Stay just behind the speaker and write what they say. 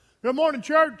Good morning,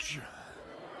 church.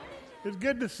 It's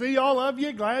good to see all of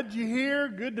you. Glad you're here.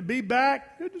 Good to be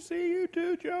back. Good to see you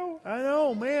too, Joe. I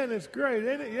know, man, it's great,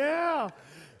 isn't it? Yeah,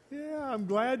 I'm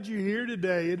glad you're here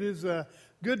today. It is a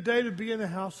good day to be in the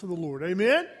house of the Lord.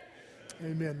 Amen?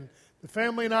 Amen. The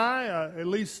family and I, at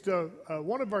least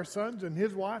one of our sons and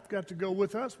his wife got to go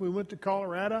with us. We went to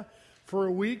Colorado for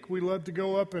a week. We love to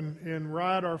go up and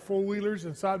ride our four-wheelers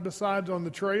and side-by-sides on the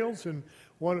trails. And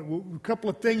a couple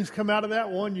of things come out of that.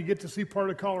 One, you get to see part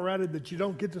of Colorado that you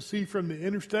don't get to see from the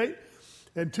interstate.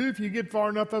 And two, if you get far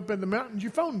enough up in the mountains,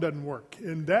 your phone doesn't work.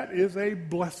 And that is a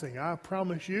blessing, I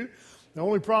promise you. The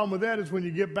only problem with that is when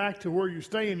you get back to where you're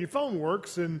staying, your phone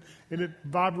works and it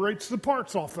vibrates the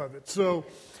parts off of it. So,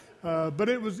 but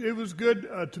it was good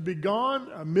to be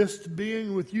gone. I missed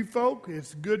being with you folk.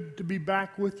 It's good to be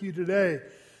back with you today.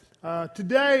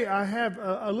 Today I have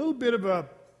a little bit of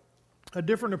a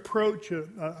different approach, a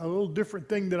little different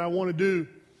thing that I want to do.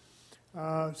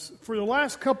 For the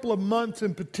last couple of months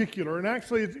in particular, and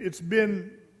actually it's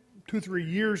been 2-3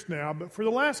 years now, but for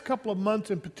the last couple of months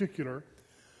in particular,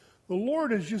 the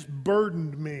Lord has just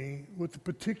burdened me with a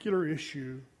particular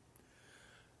issue.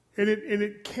 And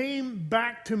it came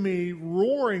back to me,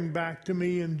 roaring back to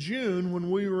me in June when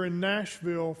we were in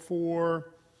Nashville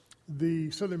for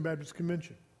the Southern Baptist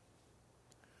Convention.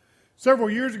 Several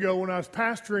years ago when I was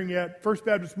pastoring at First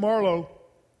Baptist Marlow,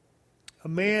 a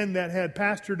man that had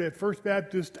pastored at First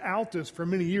Baptist Altus for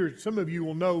many years, some of you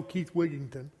will know Keith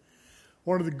Wigington,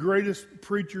 one of the greatest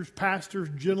preachers, pastors,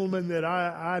 gentlemen that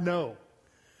I know.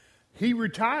 He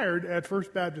retired at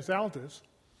First Baptist Altus,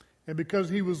 and because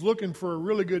he was looking for a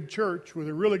really good church with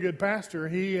a really good pastor,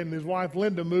 he and his wife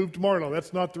Linda moved to Marlow.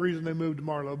 That's not the reason they moved to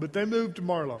Marlow, but they moved to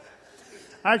Marlow.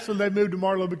 Actually, they moved to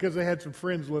Marlow because they had some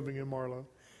friends living in Marlow.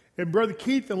 And Brother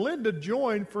Keith and Linda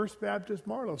joined First Baptist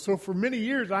Marlow. So for many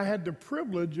years, I had the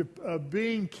privilege of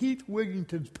being Keith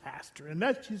Wigington's pastor, and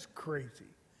that's just crazy.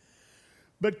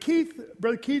 But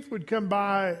Brother Keith would come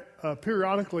by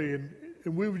periodically, and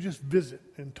we would just visit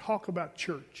and talk about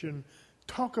church and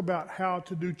talk about how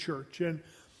to do church. And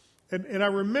I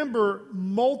remember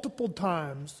multiple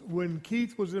times when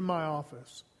Keith was in my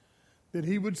office that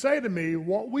he would say to me,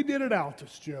 what we did at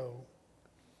Altus, Joe,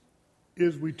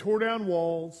 is we tore down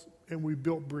walls and we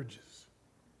built bridges.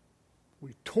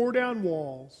 We tore down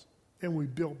walls and we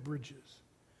built bridges.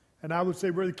 And I would say,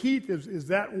 Brother Keith, is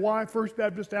that why First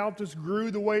Baptist Altus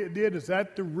grew the way it did? Is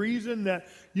that the reason that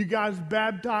you guys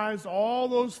baptized all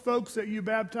those folks that you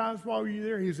baptized while you were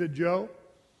there? He said, Joe,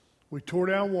 we tore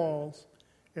down walls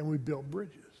and we built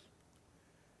bridges.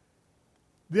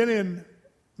 Then in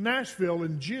Nashville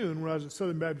in June, when I was at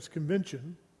Southern Baptist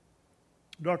Convention,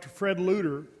 Dr. Fred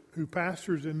Luter, who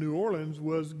pastors in New Orleans,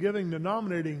 was giving the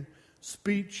nominating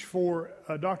speech for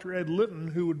Dr. Ed Litton,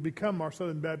 who would become our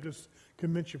Southern Baptist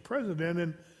Convention president.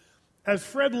 And as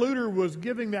Fred Luter was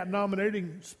giving that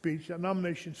nomination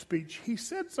speech, he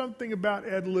said something about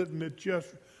Ed Litton that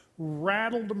just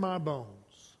rattled my bones.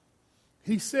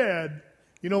 He said,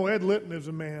 you know, Ed Litton is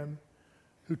a man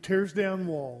who tears down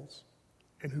walls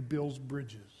and who builds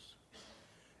bridges.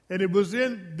 And it was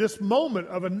in this moment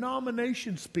of a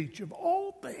nomination speech of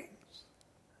all things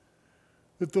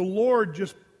that the Lord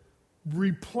just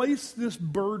replaced this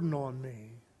burden on me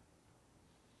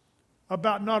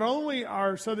about not only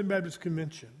our Southern Baptist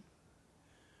Convention,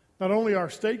 not only our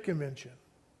state convention,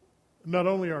 not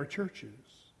only our churches,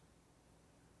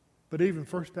 but even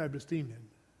First Baptist Enid.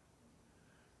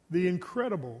 The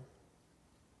incredible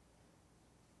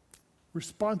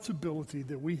responsibility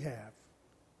that we have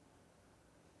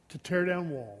to tear down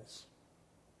walls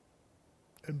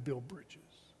and build bridges.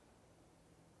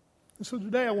 And so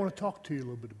today I want to talk to you a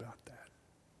little bit about that.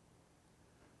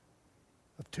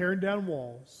 Of tearing down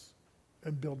walls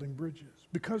and building bridges.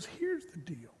 Because here's the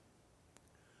deal.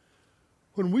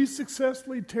 When we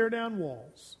successfully tear down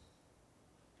walls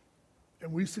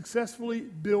and we successfully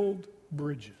build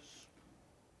bridges,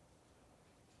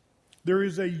 there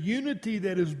is a unity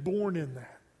that is born in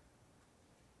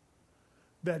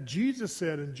that Jesus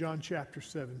said in John chapter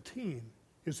 17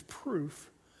 is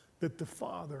proof that the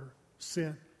Father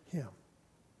sent him.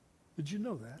 Did you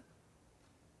know that?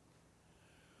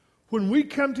 When we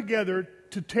come together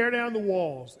to tear down the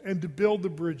walls and to build the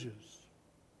bridges,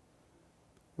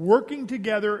 working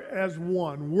together as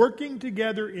one, working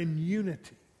together in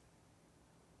unity,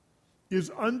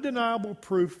 is undeniable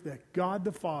proof that God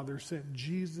the Father sent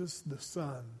Jesus the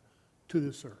Son to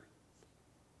this earth.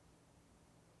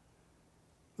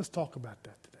 Let's talk about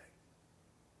that today.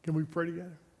 Can we pray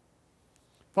together?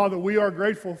 Father, we are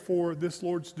grateful for this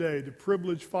Lord's Day, the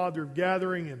privilege, Father, of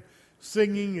gathering and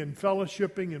singing and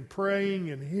fellowshipping and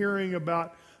praying and hearing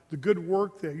about the good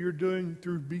work that you're doing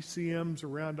through BCMs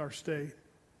around our state.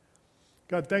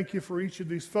 God, thank you for each of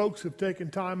these folks who've taken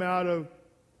time out of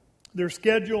their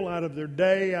schedule, out of their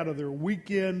day, out of their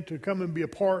weekend to come and be a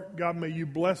part. God, may you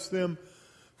bless them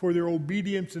for their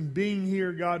obedience in being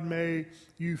here. God, may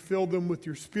you fill them with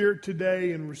your Spirit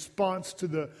today in response to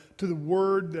the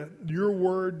word, your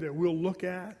word that we'll look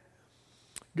at.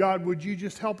 God, would you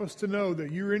just help us to know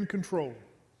that you're in control.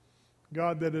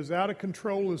 God, that as out of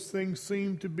control as things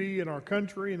seem to be in our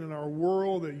country and in our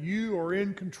world, that you are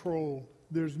in control.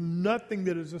 There's nothing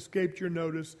that has escaped your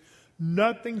notice,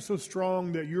 nothing so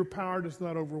strong that your power does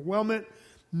not overwhelm it,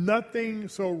 nothing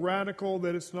so radical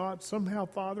that it's not somehow,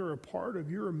 Father, a part of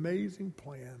your amazing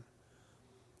plan.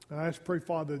 And I just pray,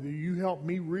 Father, that you help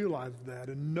me realize that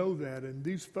and know that, and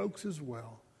these folks as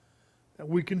well, that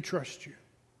we can trust you.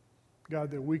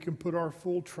 God, that we can put our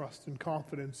full trust and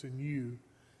confidence in you,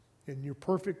 in your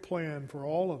perfect plan for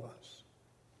all of us.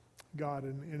 God,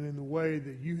 and in the way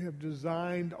that you have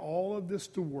designed all of this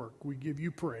to work, we give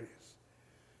you praise.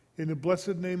 In the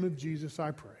blessed name of Jesus,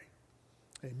 I pray.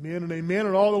 Amen and amen.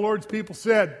 And all the Lord's people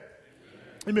said,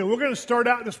 amen. We're going to start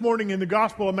out this morning in the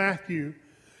Gospel of Matthew.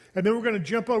 And then we're going to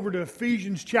jump over to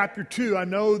Ephesians chapter 2. I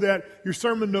know that your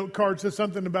sermon note card says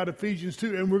something about Ephesians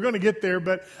 2, and we're going to get there.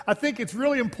 But I think it's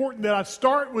really important that I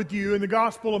start with you in the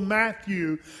Gospel of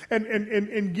Matthew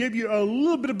and give you a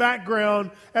little bit of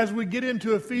background as we get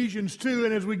into Ephesians 2.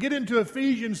 And as we get into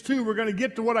Ephesians 2, we're going to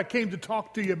get to what I came to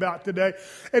talk to you about today.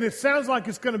 And it sounds like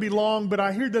it's going to be long, but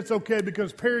I hear that's okay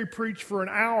because Perry preached for an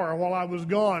hour while I was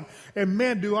gone. And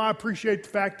man, do I appreciate the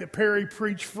fact that Perry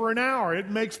preached for an hour. It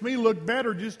makes me look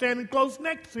better just standing close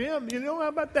next to him. You know, how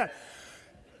about that?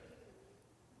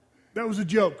 That was a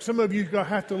joke. Some of you are going to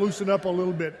have to loosen up a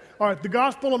little bit. All right, the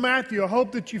Gospel of Matthew. I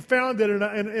hope that you found it,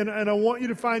 and I want you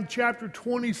to find chapter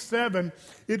 27.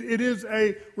 It is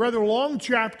a rather long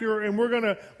chapter, and we're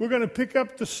gonna pick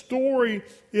up the story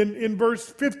in verse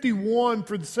 51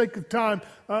 for the sake of time.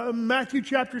 Matthew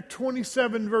chapter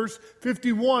 27, verse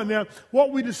 51. Now,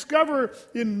 what we discover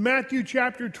in Matthew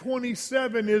chapter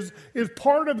 27 is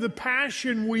part of the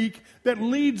Passion Week that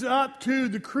leads up to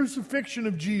the crucifixion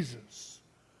of Jesus.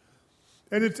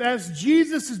 And it's as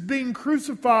Jesus is being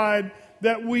crucified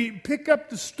that we pick up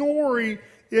the story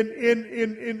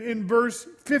in verse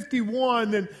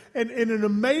 51. And an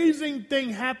amazing thing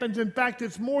happens. In fact,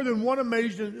 it's more than one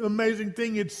amazing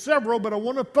thing. It's several, but I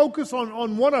want to focus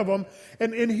on one of them.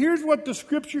 And here's what the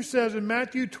Scripture says in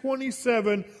Matthew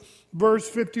 27, verse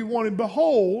 51. And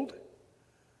behold,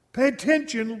 pay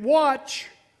attention, watch.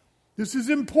 This is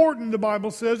important, the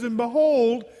Bible says. And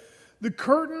behold, the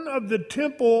curtain of the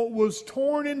temple was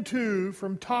torn in two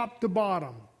from top to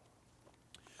bottom.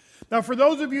 Now, for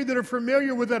those of you that are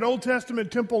familiar with that Old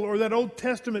Testament temple or that Old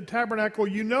Testament tabernacle,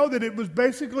 you know that it was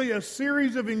basically a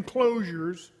series of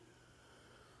enclosures.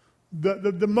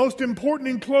 The most important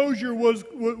enclosure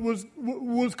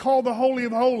was called the Holy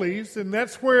of Holies, and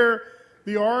that's where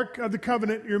the Ark of the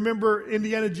Covenant, you remember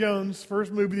Indiana Jones'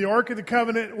 first movie, the Ark of the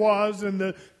Covenant was, and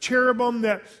the cherubim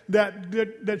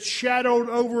that shadowed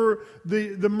over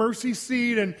the mercy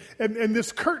seat, and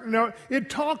this curtain. Now, it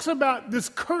talks about this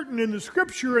curtain in the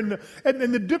Scripture, and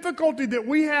the difficulty that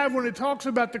we have when it talks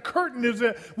about the curtain is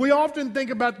that we often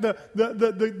think about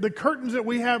the curtains that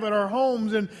we have at our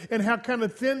homes and how kind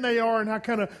of thin they are and how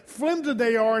kind of flimsy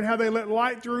they are and how they let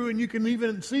light through, and you can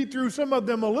even see through some of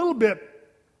them a little bit.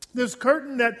 This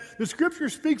curtain that the Scripture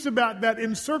speaks about that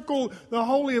encircle the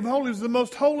Holy of Holies, the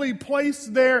most holy place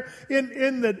there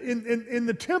in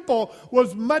the temple,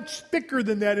 was much thicker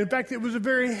than that. In fact, it was a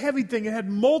very heavy thing. It had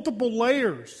multiple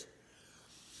layers.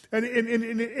 And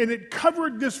it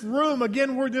covered this room,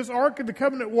 again, where this Ark of the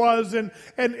Covenant was. And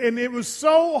it was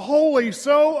so holy,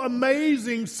 so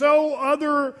amazing, so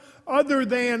other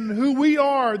than who we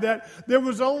are, that there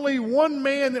was only one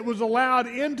man that was allowed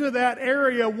into that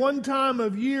area one time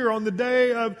of year on the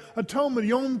Day of Atonement,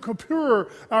 Yom Kippur,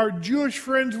 our Jewish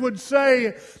friends would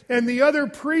say. And the other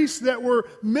priests that were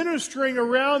ministering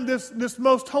around this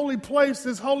most holy place,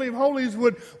 this Holy of Holies,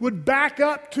 would back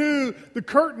up to the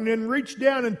curtain and reach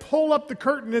down and pull up the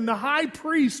curtain. And the high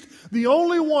priest, the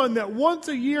only one that once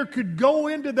a year could go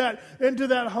into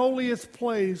that holiest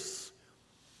place,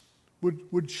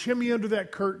 would shimmy under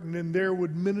that curtain, and there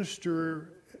would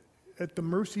minister at the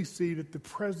mercy seat at the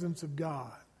presence of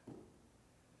God.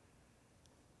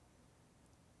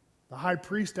 The high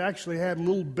priest actually had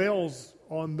little bells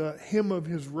on the hem of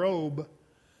his robe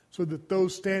so that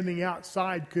those standing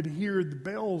outside could hear the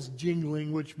bells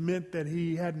jingling, which meant that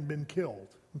he hadn't been killed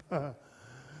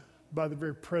by the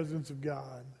very presence of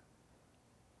God.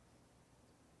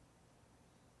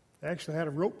 They actually had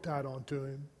a rope tied onto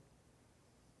him,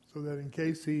 so that in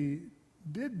case he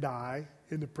did die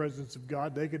in the presence of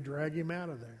God, they could drag him out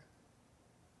of there.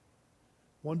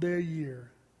 One day a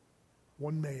year,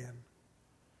 one man,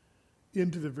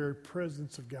 into the very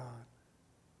presence of God.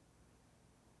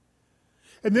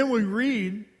 And then we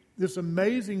read this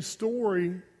amazing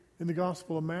story in the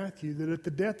Gospel of Matthew that at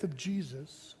the death of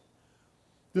Jesus,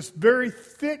 this very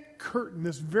thick curtain,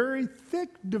 this very thick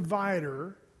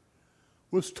divider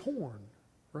was torn,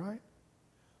 right?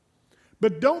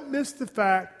 But don't miss the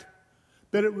fact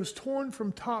that it was torn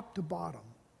from top to bottom.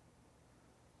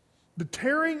 The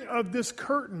tearing of this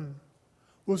curtain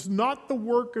was not the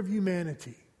work of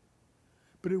humanity,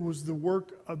 but it was the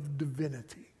work of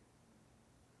divinity.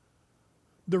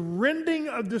 The rending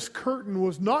of this curtain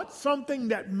was not something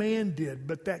that man did,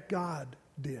 but that God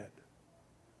did.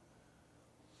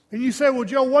 And you say, well,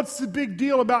 Joe, what's the big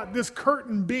deal about this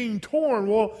curtain being torn?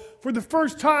 Well, for the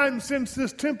first time since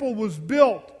this temple was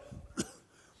built,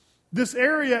 this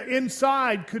area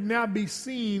inside could now be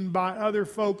seen by other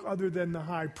folk other than the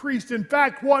high priest. In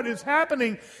fact, what is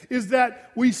happening is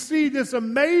that we see this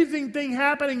amazing thing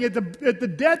happening at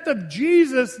the death of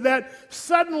Jesus, that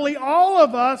suddenly all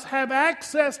of us have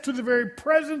access to the very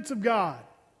presence of God.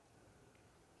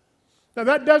 Now,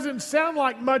 that doesn't sound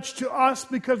like much to us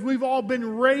because we've all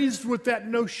been raised with that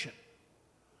notion.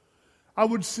 I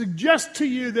would suggest to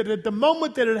you that at the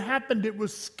moment that it happened, it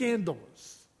was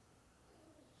scandalous.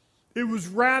 It was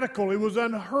radical. It was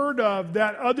unheard of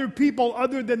that other people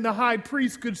other than the high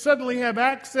priest could suddenly have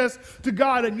access to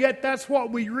God. And yet that's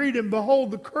what we read. And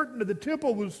behold, the curtain of the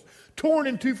temple was torn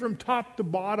in two from top to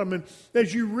bottom. And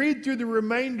as you read through the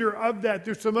remainder of that,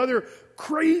 there's some other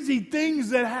crazy things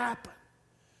that happen.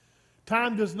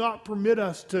 Time does not permit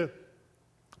us to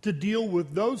deal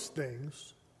with those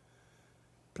things.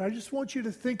 But I just want you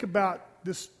to think about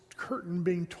this curtain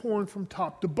being torn from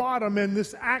top to bottom and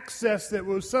this access that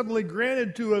was suddenly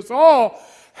granted to us all.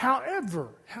 However,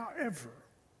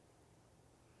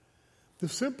 the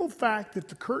simple fact that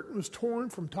the curtain was torn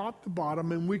from top to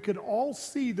bottom and we could all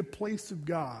see the place of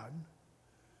God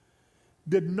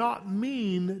did not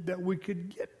mean that we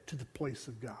could get to the place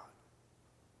of God.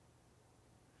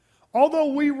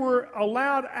 Although we were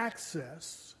allowed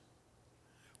access,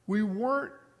 we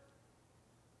weren't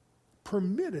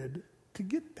permitted to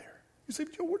get there. You say,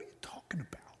 Joe, what are you talking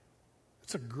about?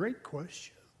 That's a great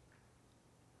question.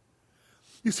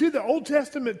 You see, the Old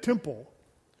Testament temple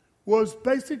was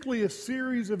basically a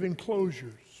series of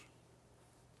enclosures.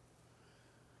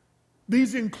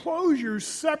 These enclosures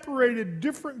separated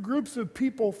different groups of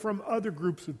people from other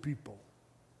groups of people.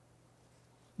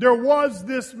 There was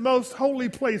this most holy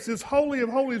place, this holy of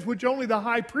holies, which only the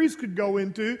high priest could go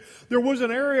into. There was an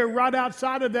area right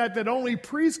outside of that only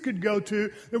priests could go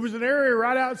to. There was an area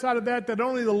right outside of that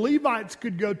only the Levites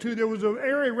could go to. There was an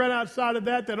area right outside of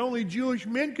that only Jewish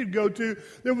men could go to.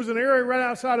 There was an area right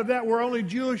outside of that where only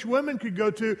Jewish women could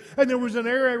go to. And there was an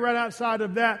area right outside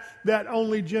of that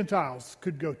only Gentiles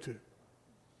could go to.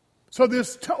 So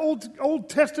this Old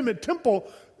Testament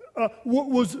temple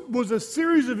was a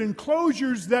series of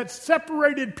enclosures that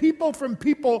separated people from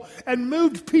people and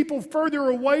moved people further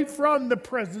away from the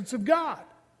presence of God.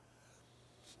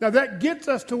 Now that gets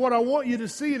us to what I want you to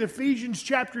see in Ephesians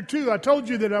chapter 2. I told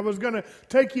you that I was going to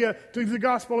take you to the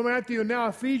Gospel of Matthew and now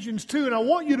Ephesians 2. And I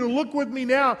want you to look with me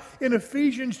now in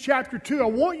Ephesians chapter 2. I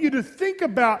want you to think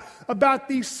about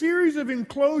these series of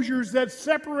enclosures that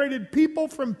separated people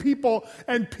from people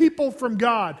and people from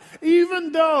God.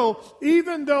 Even though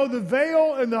the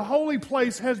veil in the holy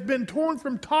place has been torn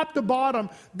from top to bottom,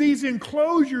 these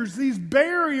enclosures, these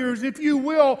barriers, if you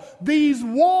will, these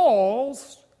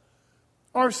walls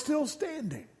are still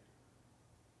standing.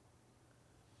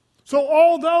 So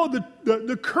although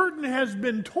the curtain has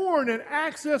been torn and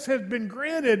access has been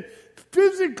granted,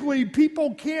 physically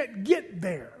people can't get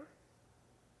there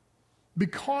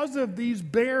because of these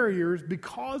barriers,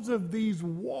 because of these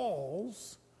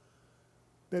walls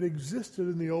that existed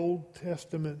in the Old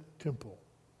Testament temple.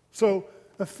 So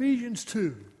Ephesians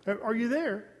 2. Are you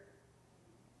there?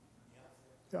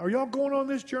 Are y'all going on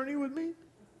this journey with me?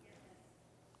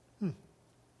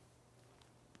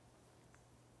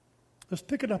 Let's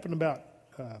pick it up in about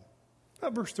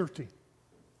verse 13.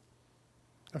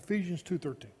 Ephesians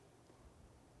 2:13.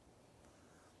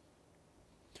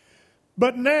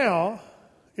 But now,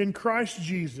 in Christ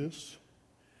Jesus,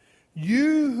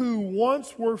 you who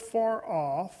once were far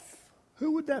off,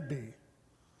 who would that be?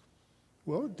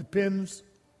 Well, it depends.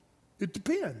 It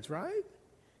depends, right?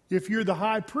 If you're the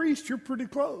high priest, you're pretty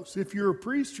close. If you're a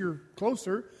priest, you're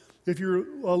closer. If you're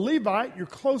a Levite, you're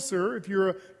closer. If you're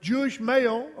a Jewish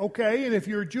male, okay. And if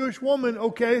you're a Jewish woman,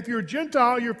 okay. If you're a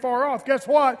Gentile, you're far off. Guess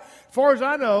what? As far as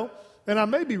I know, and I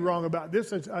may be wrong about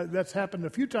this, that's happened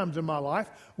a few times in my life,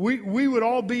 we would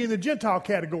all be in the Gentile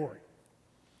category.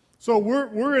 So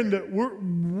we're in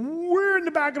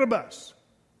the back of the bus.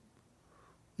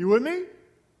 You with me?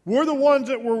 We're the ones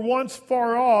that were once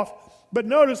far off. But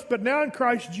notice, but now in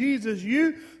Christ Jesus,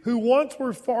 you who once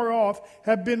were far off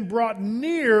have been brought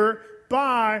near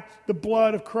by the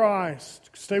blood of Christ.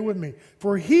 Stay with me.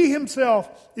 For he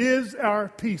himself is our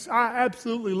peace. I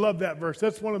absolutely love that verse.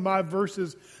 That's one of my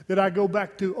verses that I go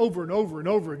back to over and over and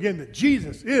over again, that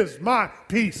Jesus is my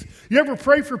peace. You ever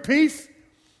pray for peace?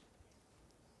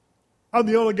 I'm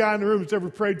the only guy in the room that's ever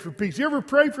prayed for peace. You ever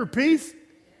prayed for peace?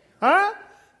 Huh?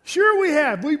 Sure we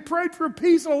have. We prayed for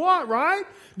peace a lot, right?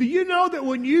 Do you know that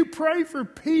when you pray for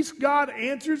peace, God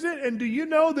answers it? And do you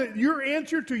know that your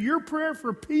answer to your prayer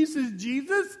for peace is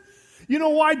Jesus? You know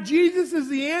why Jesus is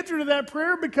the answer to that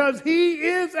prayer? Because he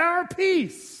is our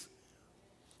peace.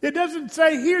 It doesn't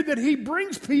say here that he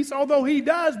brings peace, although he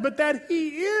does, but that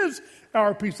he is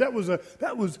our peace. That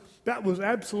was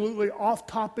absolutely off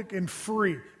topic and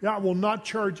free. I will not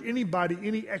charge anybody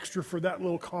any extra for that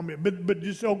little comment. But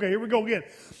just, okay, here we go again.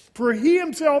 For he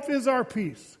himself is our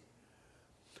peace,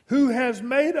 who has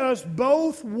made us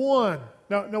both one.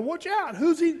 Now watch out.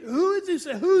 Who's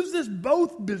this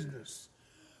both business?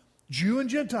 Jew and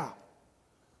Gentile.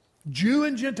 Jew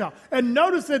and Gentile. And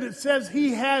notice that it says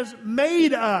he has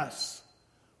made us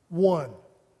one.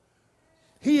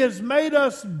 He has made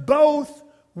us both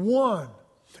one.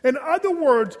 In other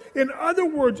words,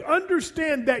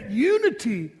 understand that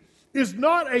unity is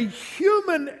not a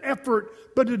human effort,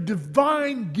 but a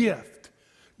divine gift.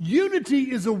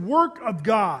 Unity is a work of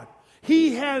God.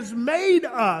 He has made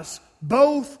us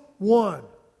both one.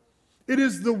 It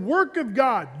is the work of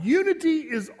God. Unity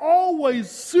is always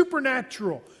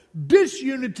supernatural.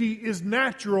 Disunity is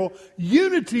natural.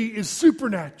 Unity is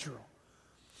supernatural.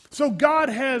 So God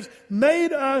has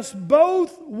made us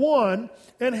both one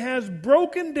and has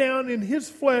broken down in his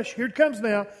flesh, here it comes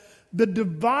now, the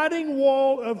dividing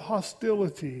wall of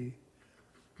hostility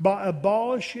by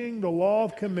abolishing the law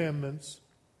of commandments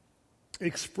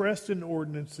expressed in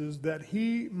ordinances, that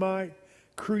he might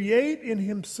create in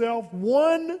himself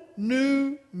one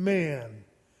new man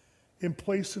in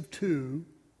place of two,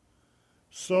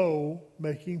 so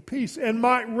making peace, and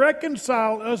might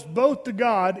reconcile us both to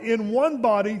God in one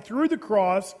body through the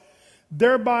cross,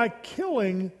 thereby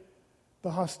killing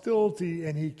the hostility.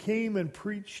 And he came and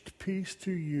preached peace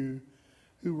to you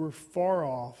who were far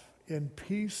off, and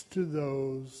peace to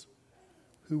those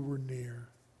who were near.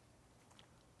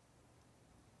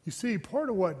 You see, part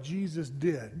of what Jesus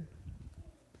did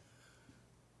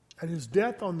at his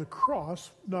death on the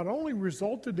cross not only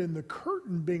resulted in the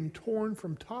curtain being torn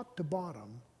from top to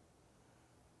bottom,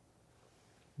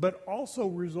 but also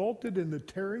resulted in the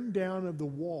tearing down of the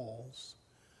walls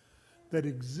that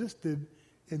existed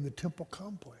in the temple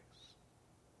complex.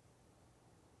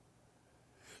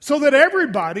 So that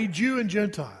everybody, Jew and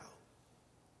Gentile,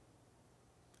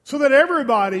 so that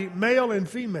everybody, male and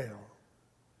female,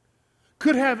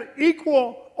 could have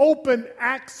equal open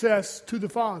access to the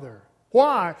Father.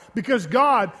 Why? Because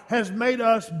God has made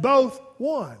us both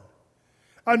one.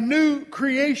 A new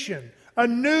creation, a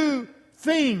new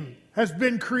thing has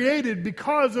been created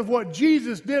because of what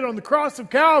Jesus did on the cross of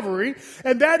Calvary.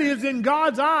 And that is, in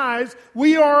God's eyes,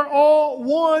 we are all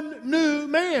one new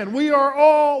man. We are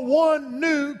all one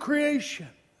new creation.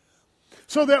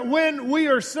 So that when we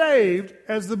are saved,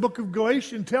 as the book of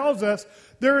Galatians tells us,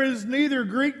 there is neither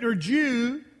Greek nor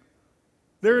Jew,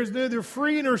 there is neither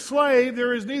free nor slave,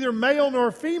 there is neither male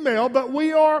nor female, but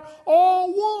we are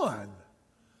all one.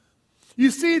 You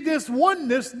see, this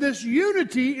oneness, this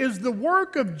unity is the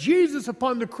work of Jesus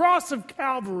upon the cross of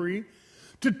Calvary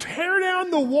to tear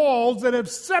down the walls that have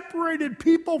separated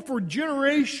people for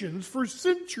generations, for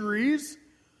centuries.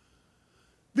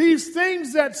 These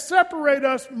things that separate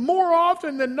us more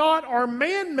often than not are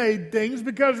man-made things,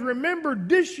 because remember,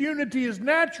 disunity is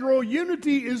natural,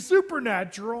 unity is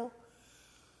supernatural.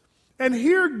 And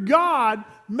here God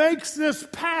makes this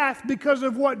path because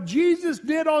of what Jesus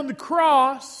did on the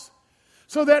cross,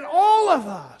 so that all of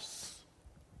us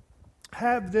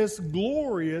have this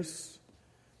glorious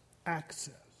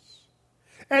access.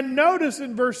 And notice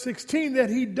in verse 16 that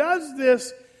he does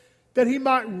this that he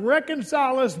might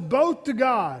reconcile us both to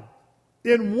God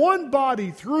in one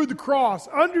body through the cross.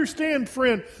 Understand,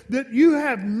 friend, that you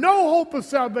have no hope of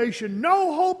salvation,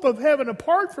 no hope of heaven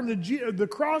apart from the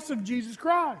cross of Jesus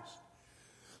Christ.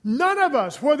 None of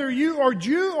us, whether you are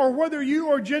Jew or whether you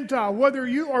are Gentile, whether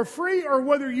you are free or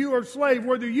whether you are slave,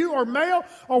 whether you are male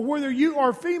or whether you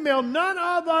are female, none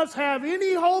of us have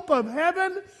any hope of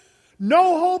heaven,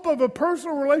 no hope of a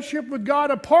personal relationship with God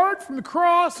apart from the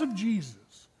cross of Jesus.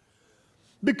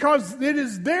 Because it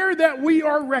is there that we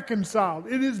are reconciled.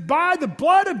 It is by the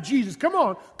blood of Jesus. Come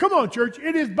on, church.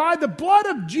 It is by the blood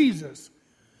of Jesus.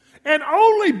 And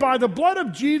only by the blood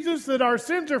of Jesus that our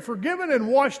sins are forgiven and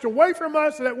washed away from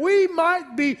us, that we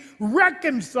might be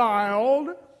reconciled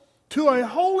to a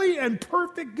holy and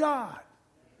perfect God.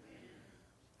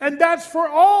 And that's for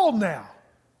all now.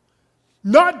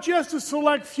 Not just a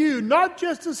select few, not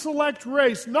just a select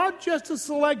race, not just a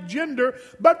select gender,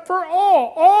 but for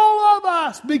all of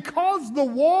us, because the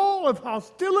wall of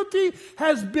hostility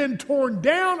has been torn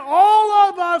down. All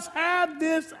of us have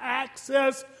this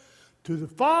access to the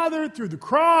Father through the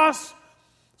cross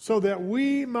so that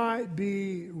we might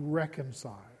be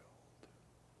reconciled.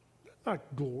 Isn't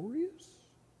that glorious?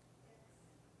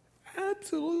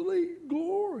 Absolutely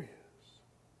glorious.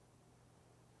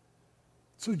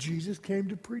 So Jesus came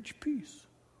to preach peace.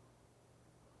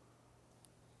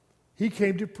 He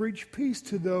came to preach peace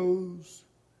to those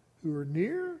who are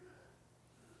near,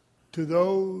 to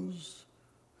those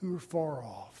who are far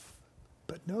off.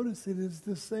 But notice it is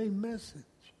the same message.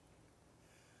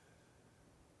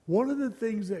 One of the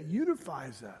things that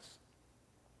unifies us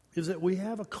is that we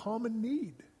have a common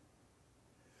need.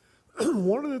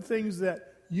 One of the things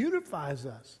that unifies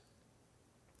us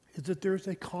is that there's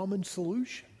a common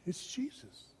solution. It's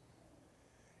Jesus.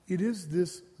 It is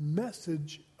this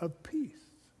message of peace.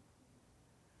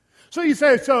 So you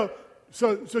say, so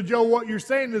Joe, what you're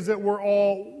saying is that we're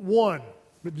all one.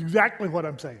 That's exactly what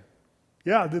I'm saying.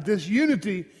 Yeah, that this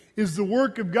unity is the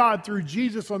work of God through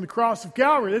Jesus on the cross of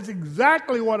Calvary. That's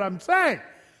exactly what I'm saying.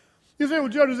 You say, well,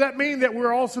 Joe, does that mean that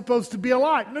we're all supposed to be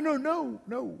alike? No.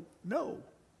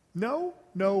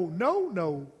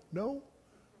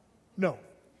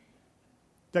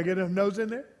 Did I get enough no's in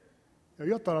there?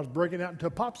 Y'all thought I was breaking out into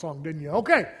a pop song, didn't you?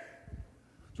 Okay.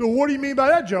 So what do you mean by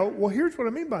that, Joe? Well, here's what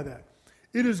I mean by that.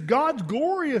 It is God's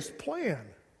glorious plan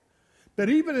that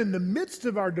even in the midst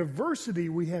of our diversity,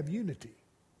 we have unity.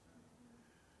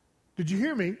 Did you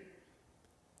hear me?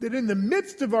 That in the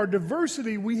midst of our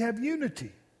diversity, we have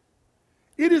unity.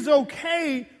 It is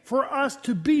okay for us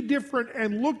to be different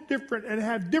and look different and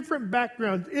have different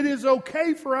backgrounds. It is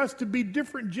okay for us to be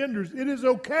different genders. It is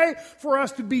okay for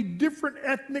us to be different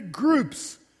ethnic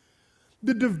groups.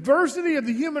 The diversity of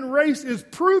the human race is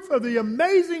proof of the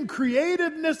amazing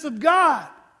creativeness of God.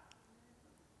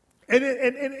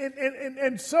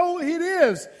 And so it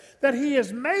is that He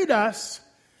has made us.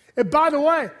 And by the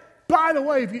way,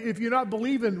 if you're not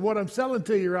believing what I'm selling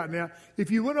to you right now, if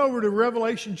you went over to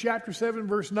Revelation chapter 7,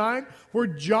 verse 9, where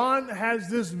John has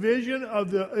this vision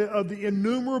of the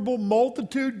innumerable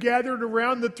multitude gathered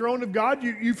around the throne of God,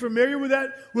 you familiar with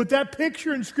that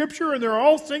picture in Scripture? And they're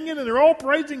all singing and they're all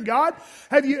praising God.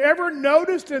 Have you ever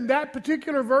noticed in that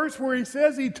particular verse where he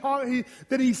says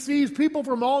that he sees people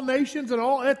from all nations and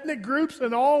all ethnic groups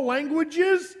and all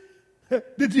languages?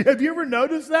 Have you ever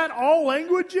noticed that? All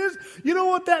languages? You know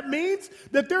what that means?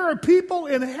 That there are people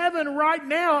in heaven right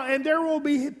now, and there will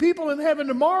be people in heaven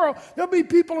tomorrow. There'll be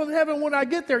people in heaven when I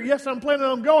get there. Yes, I'm planning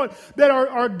on going. That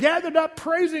are gathered up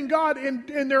praising God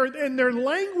in their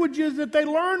languages that they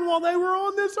learned while they were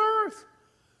on this earth.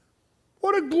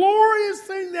 What a glorious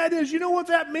thing that is. You know what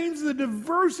that means? The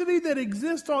diversity that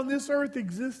exists on this earth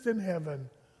exists in heaven.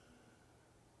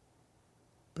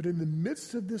 But in the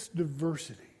midst of this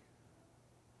diversity,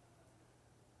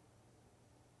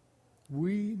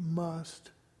 we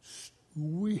must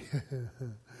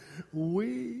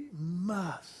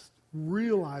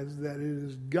realize that it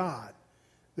is God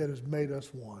that has made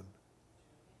us one.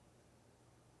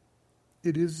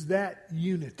 It is that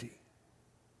unity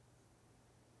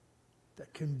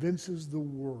that convinces the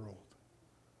world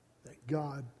that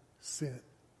God sent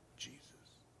Jesus.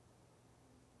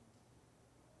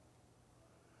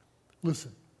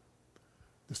 Listen,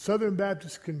 the Southern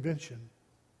Baptist Convention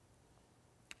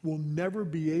will never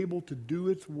be able to do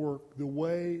its work the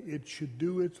way it should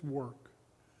do its work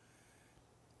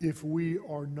if we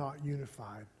are not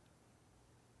unified.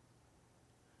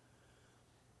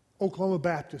 Oklahoma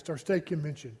Baptist, our state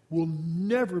convention, will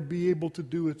never be able to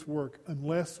do its work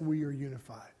unless we are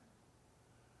unified.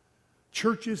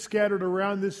 Churches scattered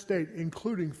around this state,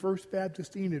 including First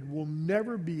Baptist Enid, will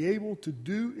never be able to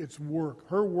do its work,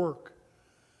 her work,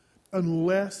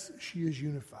 unless she is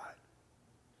unified.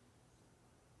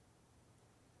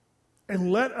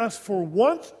 And let us for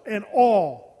once and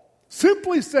all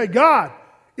simply say, God,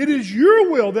 It is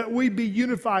your will that we be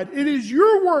unified. It is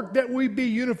your work that we be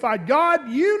unified.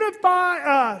 God, unify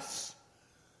us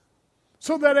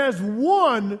so that as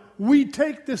one, we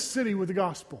take this city with the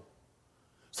gospel.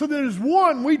 So that as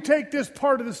one, we take this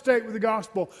part of the state with the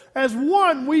gospel. As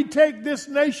one, we take this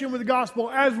nation with the gospel.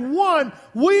 As one,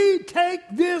 we take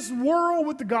this world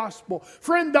with the gospel.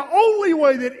 Friend, the only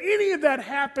way that any of that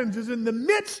happens is in the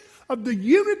midst of the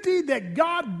unity that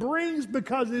God brings,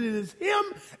 because it is Him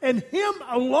and Him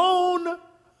alone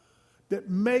that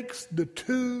makes the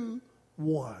two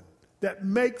one, that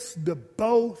makes the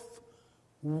both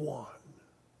one.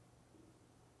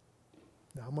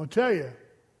 Now, I'm going to tell you,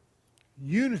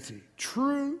 unity,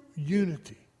 true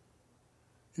unity,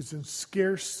 is in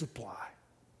scarce supply.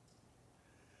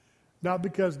 Not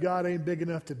because God ain't big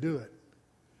enough to do it,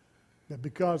 but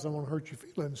because I'm going to hurt your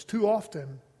feelings. Too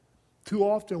often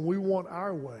we want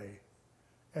our way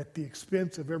at the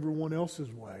expense of everyone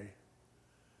else's way.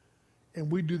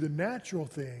 And we do the natural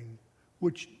thing,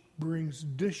 which brings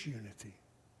disunity.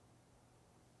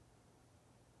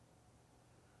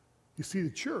 You see,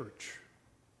 the church,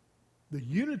 the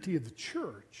unity of the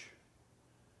church,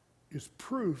 is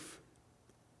proof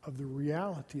of the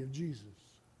reality of Jesus.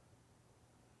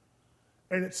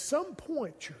 And at some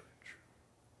point, church,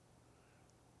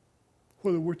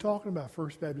 whether we're talking about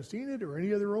First Baptist Enid or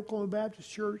any other Oklahoma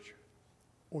Baptist church,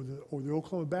 or the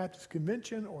Oklahoma Baptist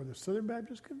Convention or the Southern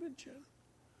Baptist Convention,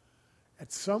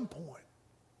 at some point,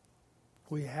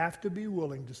 we have to be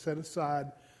willing to set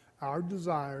aside our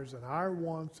desires and our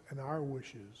wants and our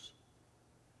wishes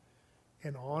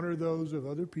and honor those of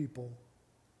other people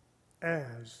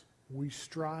as we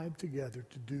strive together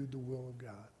to do the will of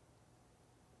God.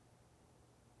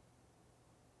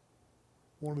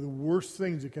 One of the worst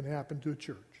things that can happen to a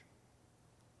church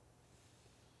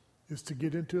is to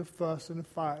get into a fuss and a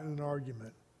fight and an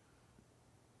argument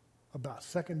about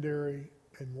secondary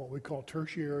and what we call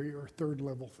tertiary or third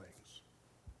level things.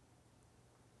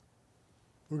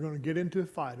 We're going to get into a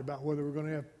fight about whether we're going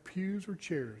to have pews or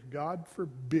chairs. God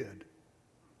forbid.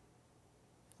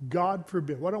 God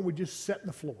forbid. Why don't we just sit on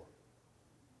the floor?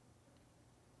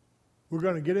 We're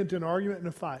going to get into an argument and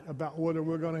a fight about whether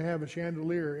we're going to have a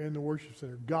chandelier in the worship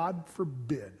center. God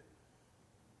forbid.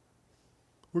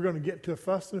 We're going to get to a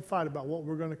fuss and a fight about what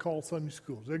we're going to call Sunday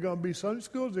schools. They're going to be Sunday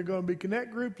schools. They're going to be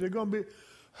connect groups. They're going to be...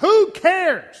 Who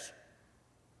cares?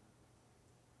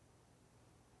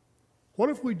 What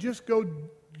if we just go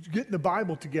get in the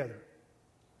Bible together?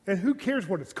 And who cares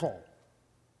what it's called?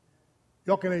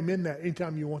 Y'all can amen that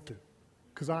anytime you want to,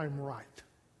 because I'm right.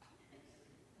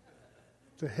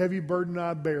 It's a heavy burden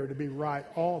I bear to be right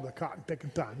all the cotton picking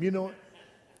time. You know what?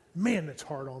 Man, that's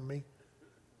hard on me.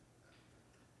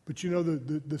 But you know,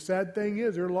 the sad thing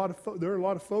is there are a lot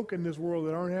of folk in this world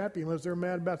that aren't happy unless they're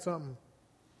mad about something.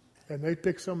 And they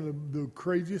pick some of the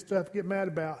craziest stuff to get mad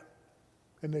about.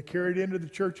 And they carry it into the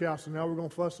church house, and now we're going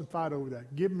to fuss and fight over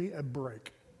that. Give me a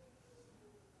break.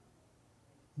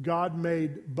 God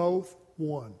made both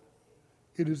one.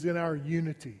 It is in our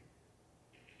unity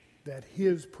that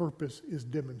His purpose is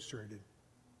demonstrated.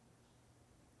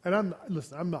 And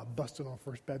I'm not busting on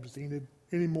First Baptist Enid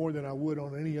any more than I would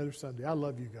on any other Sunday. I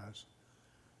love you guys.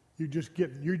 You're just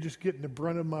getting the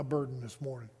brunt of my burden this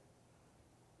morning.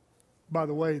 By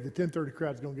the way, the 10:30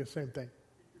 crowd's going to get the same thing.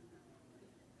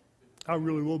 I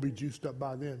really will be juiced up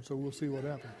by then, so we'll see what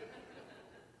happens.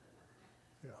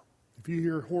 Yeah. If you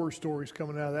hear horror stories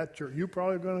coming out of that church,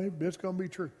 it's going to be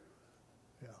true.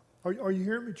 Yeah. Are you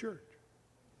hearing me, church?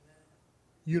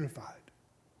 Unified.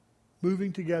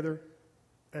 Moving together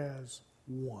as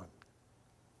one.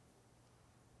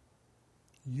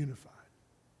 Unified.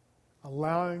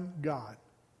 Allowing God,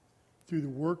 through the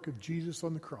work of Jesus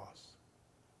on the cross,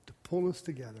 to pull us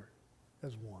together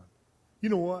as one. You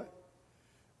know what?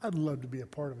 I'd love to be a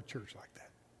part of a church like that.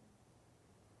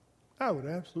 I would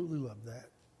absolutely love that.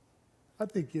 I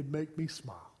think it'd make me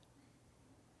smile.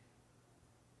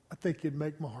 I think it'd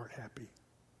make my heart happy.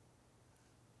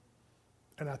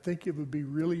 And I think it would be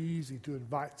really easy to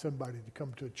invite somebody to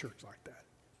come to a church like that.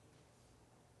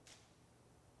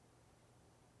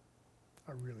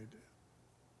 I really do.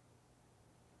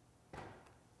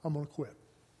 I'm going to quit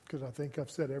because I think I've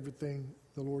said everything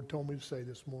the Lord told me to say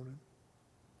this morning.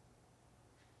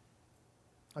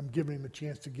 I'm giving Him a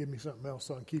chance to give me something else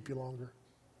so I can keep you longer.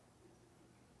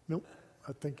 Nope.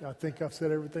 I think I've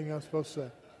said everything I'm supposed to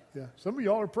say. Yeah. Some of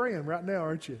y'all are praying right now,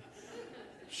 aren't you?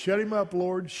 Shut him up,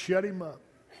 Lord. Shut him up.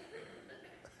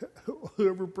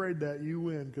 Whoever prayed that, you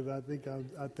win, because I think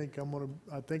I'm gonna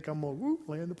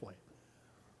land the plane.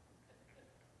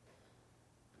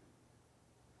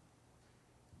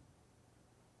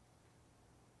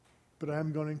 But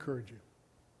I'm going to encourage you.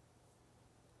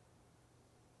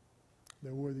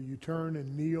 That whether you turn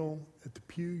and kneel at the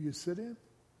pew you sit in,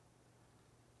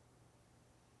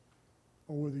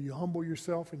 or whether you humble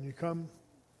yourself and you come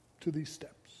to these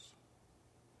steps,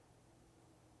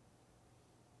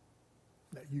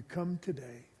 that you come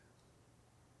today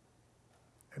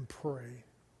and pray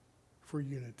for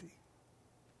unity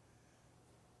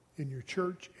in your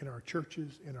church, in our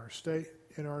churches, in our state,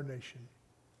 in our nation,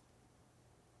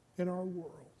 in our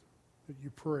world, that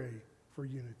you pray for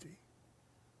unity.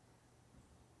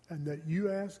 And that you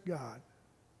ask God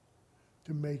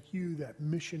to make you that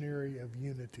missionary of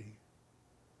unity,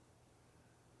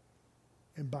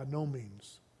 and by no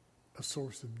means a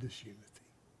source of disunity.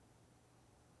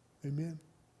 Amen?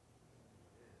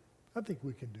 I think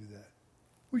we can do that.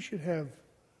 We should have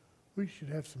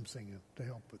some singing to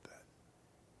help with that.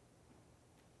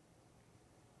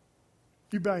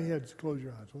 You bow your heads, close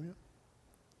your eyes, will you?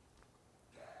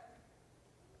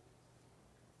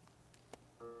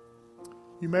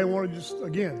 You may want to just,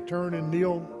 again, turn and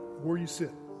kneel where you sit.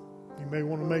 You may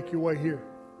want to make your way here.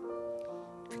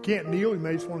 If you can't kneel, you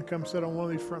may just want to come sit on one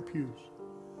of these front pews.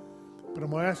 But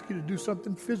I'm going to ask you to do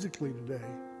something physically today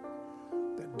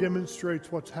that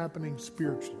demonstrates what's happening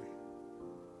spiritually.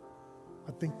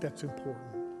 I think that's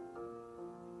important.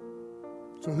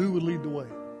 So who would lead the way?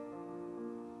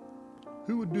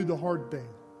 Who would do the hard thing?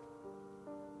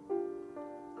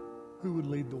 Who would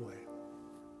lead the way?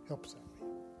 Help us out.